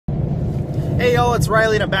Hey y'all, it's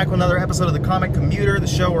Riley and I'm back with another episode of the Comic Commuter, the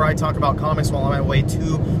show where I talk about comics while I'm on my way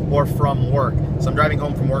to or from work. So I'm driving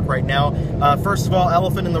home from work right now. First of all,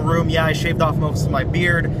 elephant in the room, yeah, I shaved off most of my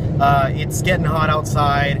beard. It's getting hot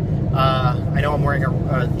outside. I know I'm wearing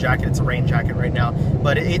a jacket, it's a rain jacket right now,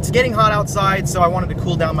 but it's getting hot outside, so I wanted to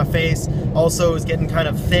cool down my face. Also, it was getting kind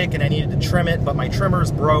of thick and I needed to trim it, but my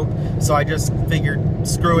trimmer's broke, so I just figured,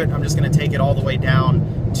 screw it, I'm just going to take it all the way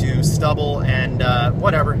down to stubble, and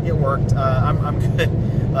whatever, it worked. I'm good.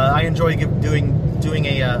 I enjoy doing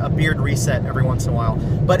a beard reset every once in a while.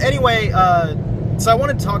 But anyway, so I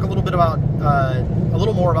wanted to talk a little bit about a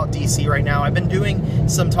little more about DC right now. I've been doing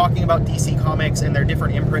some talking about DC Comics and their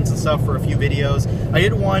different imprints and stuff for a few videos. I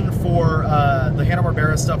did one for the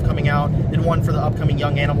Hanna-Barbera stuff coming out, did one for the upcoming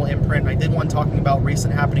Young Animal imprint, I did one talking about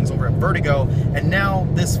recent happenings over at Vertigo, and now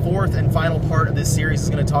this fourth and final part of this series is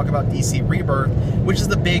going to talk about DC Rebirth, which is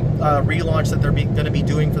the big relaunch that they're going to be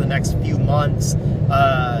doing for the next few months,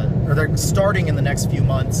 or they're starting in the next few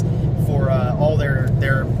months for all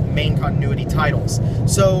their main continuity titles.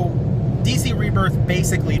 So DC Rebirth,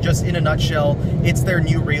 basically, just in a nutshell, it's their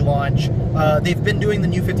new relaunch. They've been doing the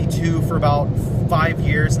New 52 for about 5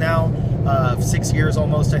 years now, 6 years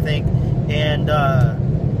almost, I think, and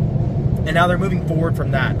now they're moving forward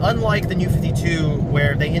from that. Unlike the New 52,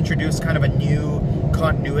 where they introduced kind of a new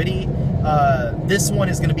continuity, this one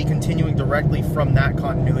is going to be continuing directly from that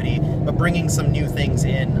continuity, but bringing some new things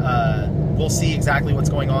in. We'll see exactly what's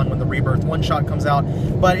going on when the Rebirth one-shot comes out,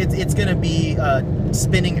 but it's going to be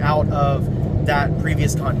spinning out of that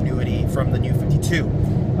previous continuity from the New 52.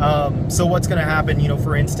 So what's going to happen, you know,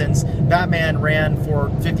 for instance, Batman ran for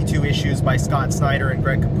 52 issues by Scott Snyder and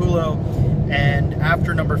Greg Capullo, and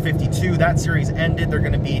after number 52, that series ended. They're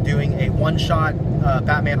going to be doing a one-shot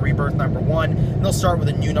Batman Rebirth #1, and they'll start with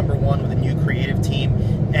a new #1 with a new creative team,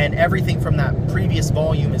 and everything from that previous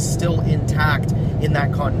volume is still intact in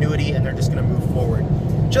that continuity, and they're just going to move forward,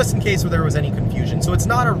 just in case there was any confusion. So it's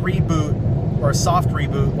not a reboot or a soft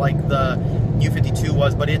reboot like the New 52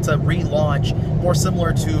 was, but it's a relaunch, more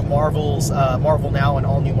similar to Marvel's Marvel Now and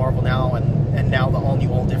All New Marvel Now, and now the All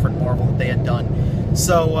New All Different Marvel that they had done.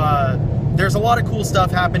 So there's a lot of cool stuff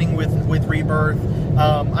happening with Rebirth.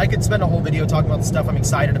 I could spend a whole video talking about the stuff I'm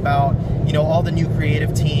excited about, you know, all the new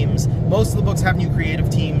creative teams. Most of the books have new creative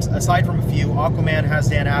teams, aside from a few. Aquaman has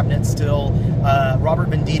Dan Abnett still. Robert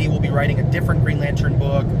Venditti will be writing a different Green Lantern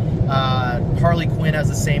book. Harley Quinn has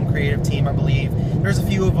the same creative team, I believe. There's a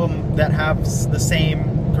few of them that have the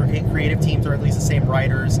same creative teams, or at least the same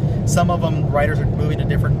writers. Some of them, writers are moving to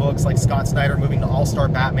different books, like Scott Snyder moving to All-Star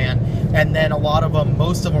Batman, and then a lot of them,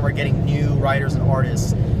 most of them are getting new writers and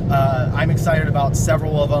artists. I'm excited about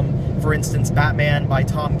several of them. For instance, Batman by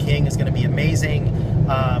Tom King is going to be amazing.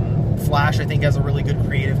 Flash, I think, has a really good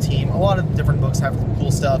creative team. A lot of different books have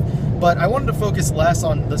cool stuff, but I wanted to focus less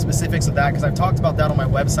on the specifics of that, because I've talked about that on my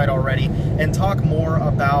website already, and talk more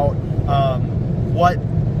about what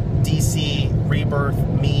DC Rebirth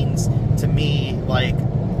means to me, like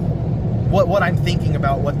what I'm thinking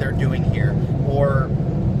about what they're doing here, or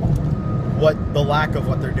what the lack of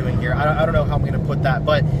what they're doing here. I don't know how I'm going to put that,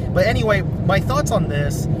 but anyway, my thoughts on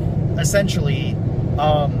this, essentially,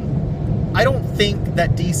 I don't think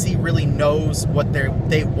that DC really knows what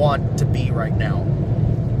they want to be right now.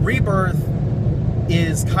 Rebirth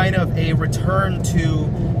is kind of a return to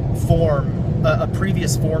form, a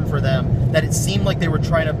previous form for them that it seemed like they were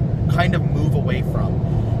trying to kind of move away from.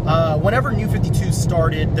 Whenever New 52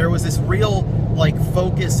 started, there was this real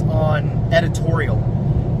focus on editorial.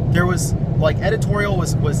 There was editorial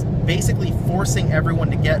was basically forcing everyone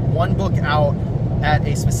to get one book out at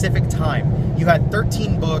a specific time. You had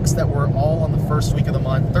 13 books that were all on the first week of the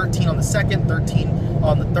month, 13 on the second, 13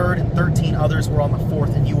 on the third, and 13 others were on the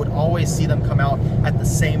fourth, and you would always see them come out at the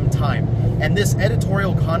same time. And this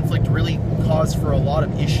editorial conflict really caused for a lot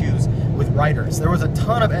of issues with writers. There was a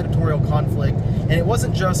ton of editorial conflict, and it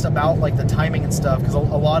wasn't just about the timing and stuff, because a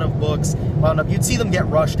lot of books wound up, you'd see them get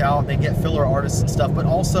rushed out, they get filler artists and stuff, but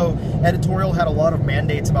also editorial had a lot of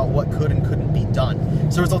mandates about what could and couldn't be done.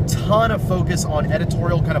 So there was a ton of focus on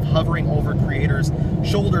editorial kind of hovering over creators'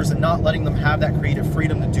 shoulders and not letting them have that creative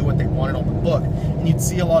freedom to do what they wanted on the book. And you'd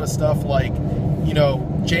see a lot of stuff like, you know,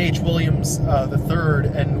 J.H. Williams III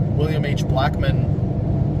and William H. Blackman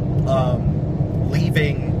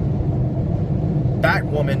leaving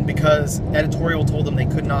Batwoman because editorial told them they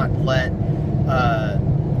could not let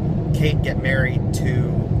Kate get married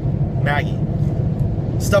to Maggie.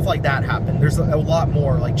 Stuff like that happened. There's a lot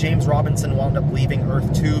more. Like James Robinson wound up leaving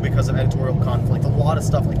Earth 2 because of editorial conflict. A lot of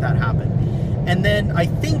stuff like that happened. And then I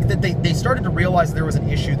think that they started to realize there was an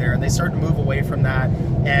issue there, and they started to move away from that,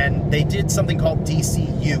 and they did something called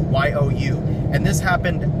DCU, Y-O-U. And this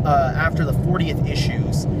happened after the 40th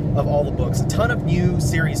issues of all the books. A ton of new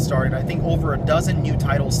series started. I think over a dozen new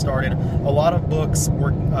titles started. A lot of books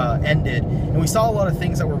were ended. And we saw a lot of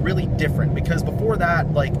things that were really different, because before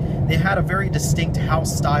that, like, they had a very distinct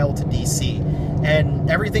house style to DC. And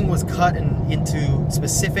everything was cut into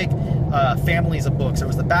specific families of books. There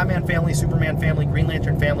was the Batman family, Superman family, Green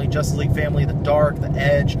Lantern family, Justice League family, the Dark, the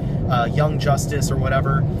Edge, Young Justice, or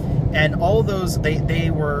whatever. And all of those,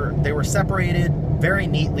 they were separated very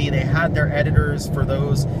neatly. They had their editors for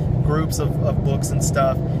those groups of books and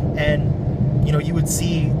stuff. And, you know, you would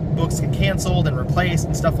see books get canceled and replaced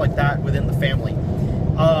and stuff like that within the family.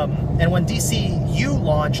 And when DCU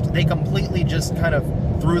launched, they completely just kind of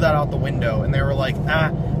threw that out the window, and they were like,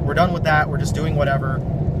 we're done with that, we're just doing whatever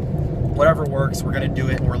works, we're going to do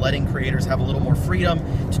it, and we're letting creators have a little more freedom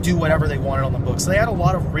to do whatever they wanted on the book. So they had a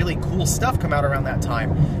lot of really cool stuff come out around that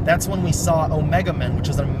time. That's when we saw Omega Men, which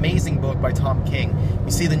is an amazing book by Tom King.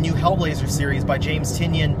 You see the new Hellblazer series by James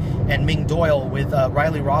Tynion and Ming Doyle, with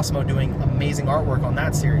Riley Rossmo doing amazing artwork on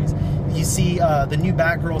that series. You see the new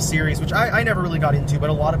Batgirl series, which I never really got into,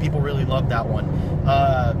 but a lot of people really loved that one.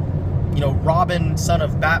 You know, Robin, son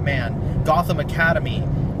of Batman, Gotham Academy,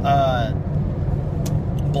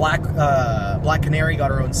 Black Canary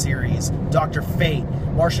got her own series, Dr. Fate,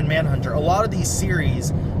 Martian Manhunter. A lot of these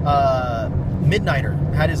series,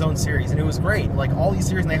 Midnighter had his own series, and it was great. Like, all these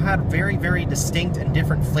series, and they had very, very distinct and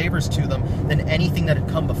different flavors to them than anything that had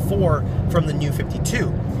come before from the New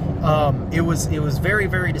 52. It was very,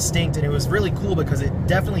 very distinct, and it was really cool because it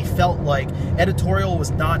definitely felt like editorial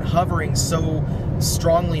was not hovering so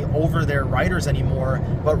strongly over their writers anymore,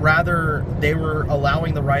 but rather they were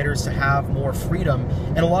allowing the writers to have more freedom.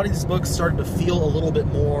 And a lot of these books started to feel a little bit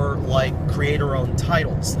more like creator-owned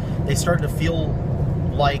titles. They started to feel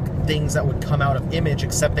like things that would come out of Image,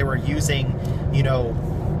 except they were using, you know,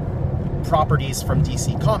 properties from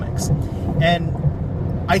DC Comics. And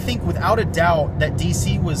I think without a doubt that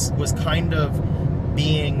DC was kind of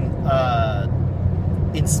being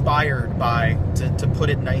inspired by, to put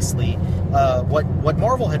it nicely, what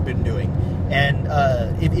Marvel had been doing. And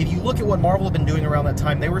if you look at what Marvel had been doing around that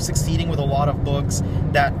time, they were succeeding with a lot of books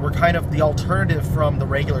that were kind of the alternative from the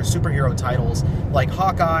regular superhero titles, like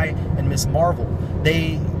Hawkeye and Miss Marvel.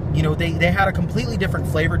 They had a completely different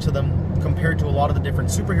flavor to them compared to a lot of the different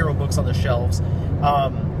superhero books on the shelves.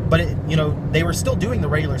 But they were still doing the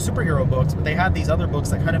regular superhero books, but they had these other books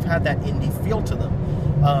that kind of had that indie feel to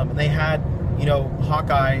them. They had,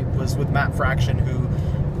 Hawkeye was with Matt Fraction, who,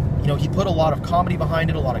 he put a lot of comedy behind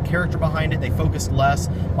it, a lot of character behind it. They focused less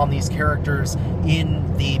on these characters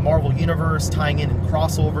in the Marvel Universe, tying in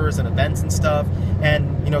crossovers and events and stuff,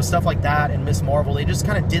 and, stuff like that. And Miss Marvel, they just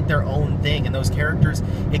kind of did their own thing, and those characters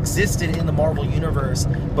existed in the Marvel Universe,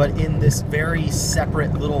 but in this very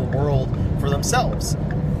separate little world for themselves.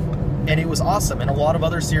 And it was awesome. And a lot of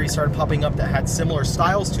other series started popping up that had similar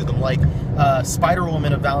styles to them, like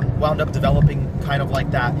Spider-Woman wound up developing kind of like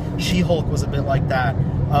that. She-Hulk was a bit like that.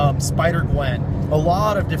 Spider-Gwen. A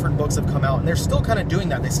lot of different books have come out, and they're still kind of doing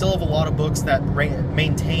that. They still have a lot of books that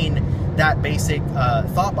maintain that basic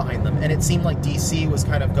thought behind them. And it seemed like DC was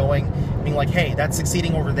kind of being like, hey, that's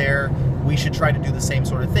succeeding over there, we should try to do the same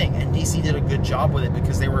sort of thing. And DC did a good job with it,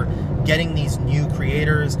 because they were getting these new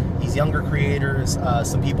creators, these younger creators,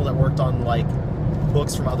 some people that worked on like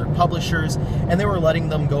books from other publishers, and they were letting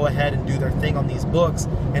them go ahead and do their thing on these books,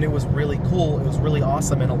 and it was really cool, it was really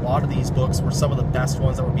awesome, and a lot of these books were some of the best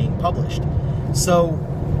ones that were being published. So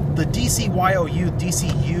the DCU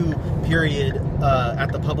period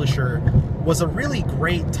at the publisher was a really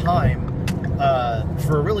great time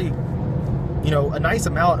for a really, a nice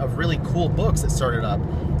amount of really cool books that started up.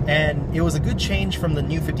 And it was a good change from the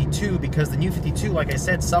New 52, because the New 52, like I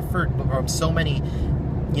said, suffered from so many,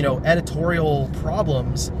 editorial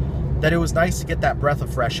problems, that it was nice to get that breath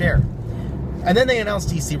of fresh air. And then they announced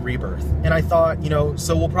DC Rebirth, and I thought,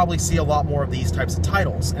 so we'll probably see a lot more of these types of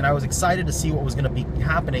titles, and I was excited to see what was going to be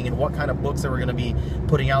happening and what kind of books they were going to be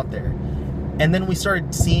putting out there. And then we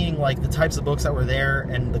started seeing like the types of books that were there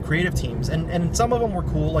and the creative teams, and some of them were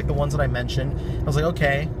cool, like the ones that I mentioned. I was like,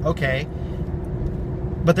 okay.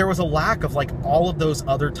 But there was a lack of like all of those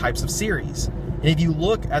other types of series. And if you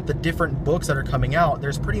look at the different books that are coming out,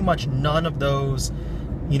 there's pretty much none of those,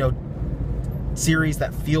 series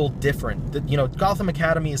that feel different. Gotham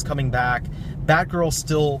Academy is coming back. Batgirl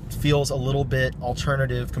still feels a little bit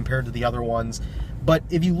alternative compared to the other ones. But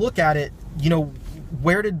if you look at it,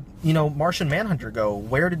 where did, you know, Martian Manhunter go?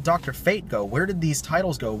 Where did Dr. Fate go? Where did these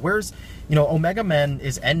titles go? Where's, you know, Omega Men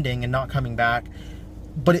is ending and not coming back,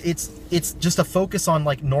 but it's just a focus on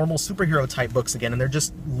like normal superhero type books again, and they're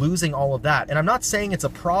just losing all of that. And I'm not saying it's a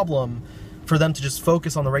problem for them to just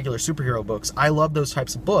focus on the regular superhero books. I love those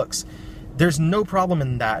types of books. There's no problem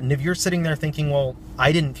in that. And if you're sitting there thinking, well,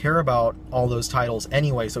 I didn't care about all those titles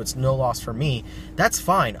anyway, so it's no loss for me, that's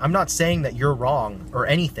fine. I'm not saying that you're wrong or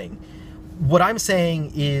anything. What I'm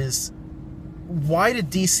saying is, why did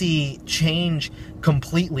DC change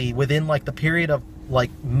completely within like the period of like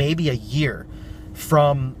maybe a year,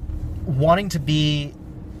 from wanting to be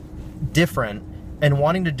different and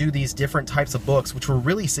wanting to do these different types of books, which were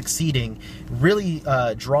really succeeding, really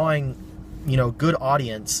drawing, you know, good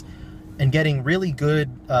audience, and getting really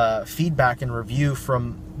good feedback and review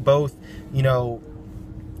from both, you know,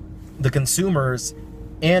 the consumers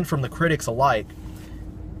and from the critics alike,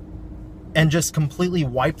 and just completely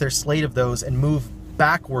wipe their slate of those and move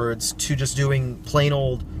backwards to just doing plain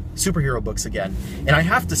old superhero books again. And I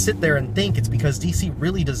have to sit there and think it's because DC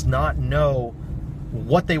really does not know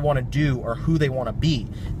what they want to do or who they want to be.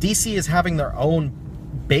 DC is having their own,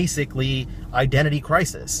 basically, identity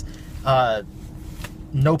crisis.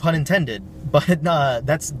 No pun intended, but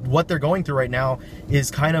that's what they're going through right now,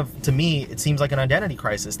 is kind of, to me, it seems like an identity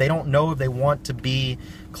crisis. They don't know if they want to be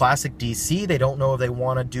classic DC. They don't know if they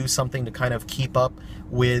want to do something to kind of keep up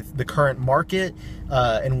with the current market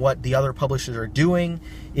and what the other publishers are doing.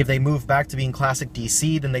 If they move back to being classic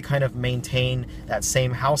DC, then they kind of maintain that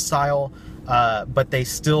same house style, but they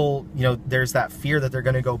still, you know, there's that fear that they're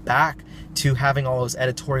going to go back to having all those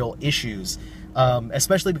editorial issues.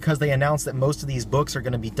 Especially because they announced that most of these books are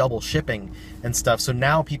going to be double shipping and stuff. So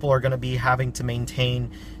now people are going to be having to maintain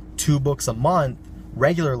 2 books a month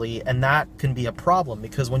regularly, and that can be a problem,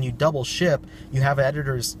 because when you double ship, you have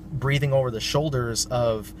editors breathing over the shoulders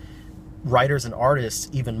of writers and artists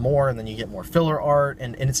even more, and then you get more filler art,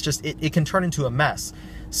 and it's just, it can turn into a mess.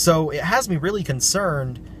 So it has me really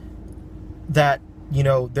concerned that, you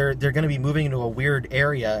know, they're going to be moving into a weird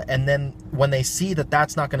area, and then when they see that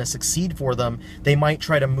that's not going to succeed for them, they might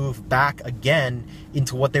try to move back again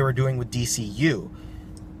into what they were doing with DCU.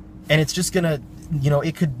 And it's just going to, you know,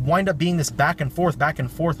 it could wind up being this back and forth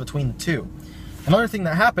between the two. Another thing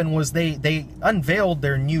that happened was they unveiled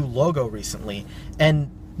their new logo recently, and,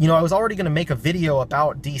 you know, I was already going to make a video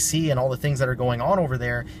about DC and all the things that are going on over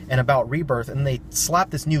there and about Rebirth, and they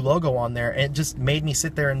slapped this new logo on there, and it just made me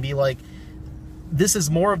sit there and be like, this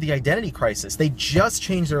is more of the identity crisis. They just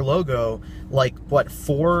changed their logo, like, what,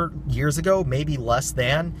 4 years ago, maybe less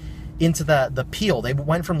than, into the peel. They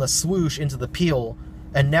went from the swoosh into the peel,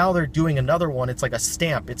 and now they're doing another one. It's like a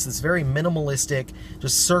stamp. It's this very minimalistic,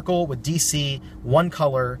 just circle with DC, one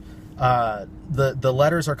color. The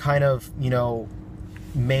letters are kind of, you know,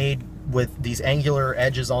 made with these angular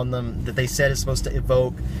edges on them that they said is supposed to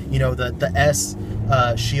evoke, you know, the S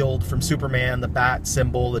shield from Superman, the bat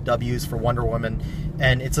symbol, the W's for Wonder Woman,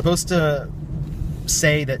 and it's supposed to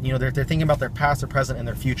say that, you know, they're thinking about their past, their present, and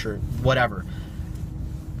their future, whatever.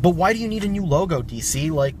 But why do you need a new logo,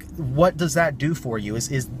 DC? Like, what does that do for you?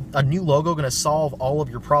 Is a new logo going to solve all of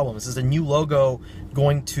your problems? Is a new logo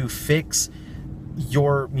going to fix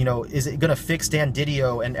your, you know, is it going to fix Dan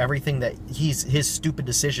Didio and everything that his stupid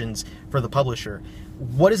decisions for the publisher?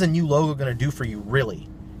 What is a new logo going to do for you, really?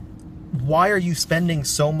 Why are you spending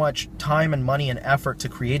so much time and money and effort to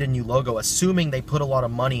create a new logo, assuming they put a lot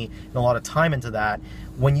of money and a lot of time into that,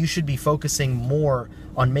 when you should be focusing more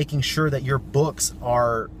on making sure that your books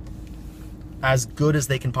are as good as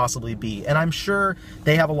they can possibly be? And I'm sure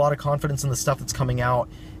they have a lot of confidence in the stuff that's coming out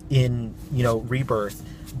in, you know, Rebirth,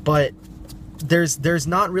 but there's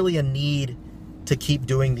not really a need to keep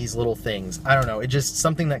doing these little things. I don't know, it's just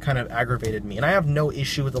something that kind of aggravated me. And I have no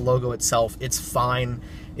issue with the logo itself. It's fine.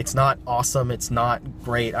 It's not awesome. It's not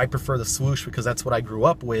great. I prefer the swoosh because that's what I grew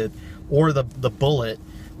up with, or the bullet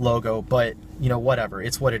logo, but, you know, whatever.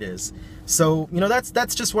 It's what it is. So, you know,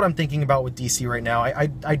 that's just what I'm thinking about with DC right now.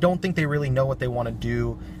 I don't think they really know what they want to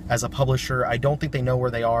do as a publisher. I don't think they know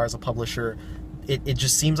where they are as a publisher. It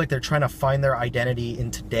just seems like they're trying to find their identity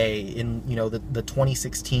in today, in, you know, the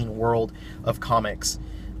 2016 world of comics.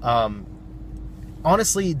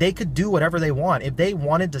 Honestly, they could do whatever they want. If they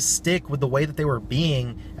wanted to stick with the way that they were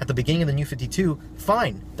being at the beginning of the New 52,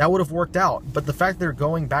 fine, that would have worked out. But the fact they're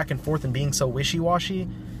going back and forth and being so wishy-washy,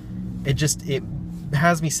 it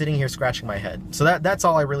has me sitting here scratching my head. So that's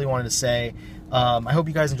all I really wanted to say. I hope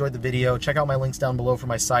you guys enjoyed the video. Check out my links down below for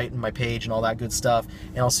my site and my page and all that good stuff,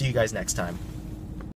 and I'll see you guys next time.